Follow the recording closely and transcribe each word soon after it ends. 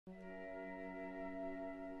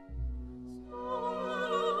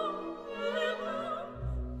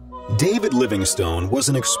David Livingstone was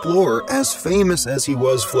an explorer as famous as he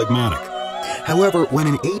was phlegmatic. However, when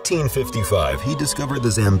in 1855 he discovered the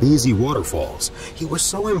Zambesi waterfalls, he was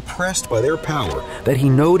so impressed by their power that he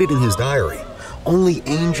noted in his diary, "Only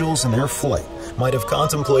angels in their flight might have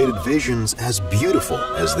contemplated visions as beautiful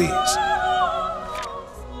as these."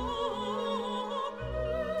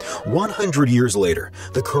 100 years later,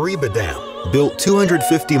 the Kariba Dam, built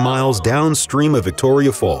 250 miles downstream of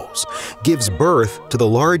Victoria Falls, gives birth to the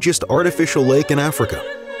largest artificial lake in Africa.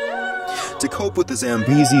 To cope with the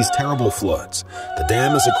Zambesi's terrible floods, the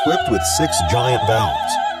dam is equipped with 6 giant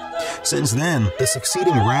valves. Since then, the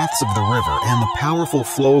succeeding wraths of the river and the powerful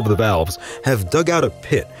flow of the valves have dug out a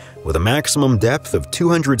pit with a maximum depth of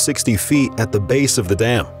 260 feet at the base of the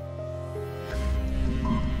dam.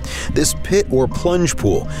 This pit or plunge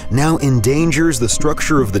pool now endangers the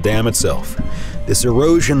structure of the dam itself. This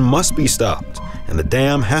erosion must be stopped, and the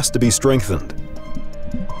dam has to be strengthened.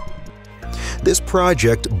 This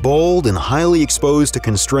project, bold and highly exposed to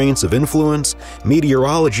constraints of influence,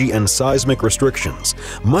 meteorology, and seismic restrictions,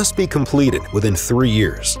 must be completed within 3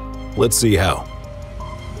 years. Let's see how.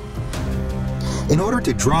 In order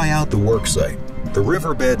to dry out the work site, the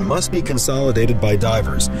riverbed must be consolidated by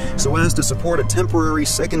divers so as to support a temporary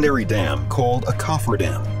secondary dam called a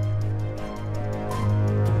cofferdam.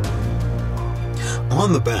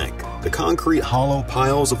 On the bank, the concrete hollow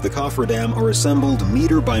piles of the cofferdam are assembled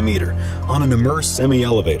meter by meter on an immersed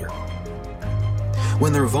semi-elevator.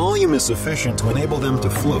 When their volume is sufficient to enable them to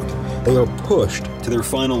float, they are pushed to their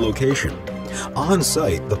final location. On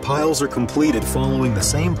site, the piles are completed following the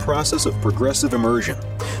same process of progressive immersion,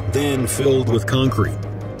 then filled with concrete.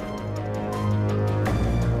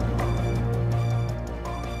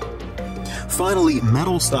 Finally,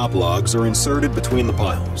 metal stop logs are inserted between the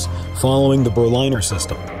piles, following the Berliner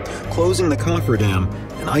system, closing the cofferdam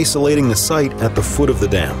and isolating the site at the foot of the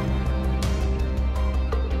dam.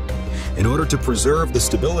 In order to preserve the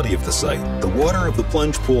stability of the site, the water of the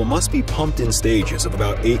plunge pool must be pumped in stages of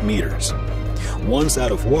about 8 meters. Once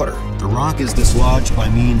out of water, the rock is dislodged by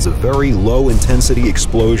means of very low-intensity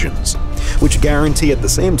explosions, which guarantee at the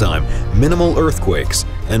same time minimal earthquakes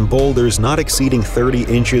and boulders not exceeding 30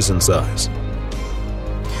 inches in size.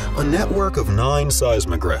 A network of 9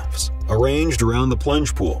 seismographs, arranged around the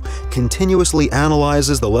plunge pool, continuously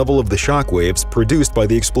analyzes the level of the shock waves produced by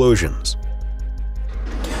the explosions.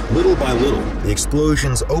 Little by little, the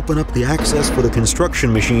explosions open up the access for the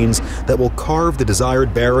construction machines that will carve the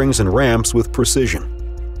desired bearings and ramps with precision.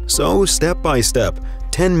 So, step by step,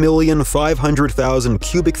 10,500,000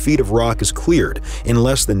 cubic feet of rock is cleared in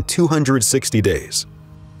less than 260 days.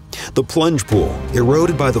 The plunge pool,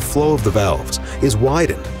 eroded by the flow of the valves, is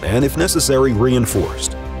widened and, if necessary,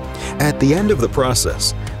 reinforced. At the end of the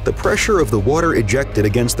process, the pressure of the water ejected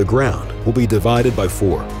against the ground will be divided by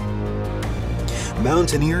 4.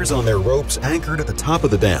 Mountaineers on their ropes anchored at the top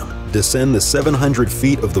of the dam descend the 700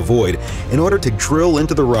 feet of the void in order to drill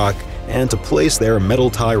into the rock and to place their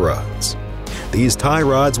metal tie rods. These tie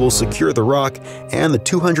rods will secure the rock and the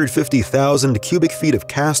 250,000 cubic feet of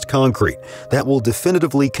cast concrete that will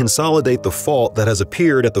definitively consolidate the fault that has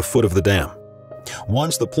appeared at the foot of the dam.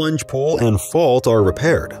 Once the plunge pool and fault are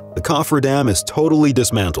repaired, the cofferdam is totally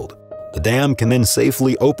dismantled. The dam can then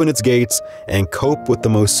safely open its gates and cope with the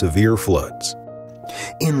most severe floods.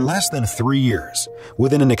 In less than 3 years,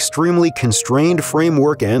 within an extremely constrained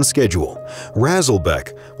framework and schedule,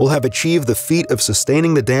 Razel-Bec will have achieved the feat of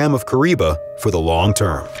sustaining the Dam of Kariba for the long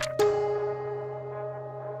term.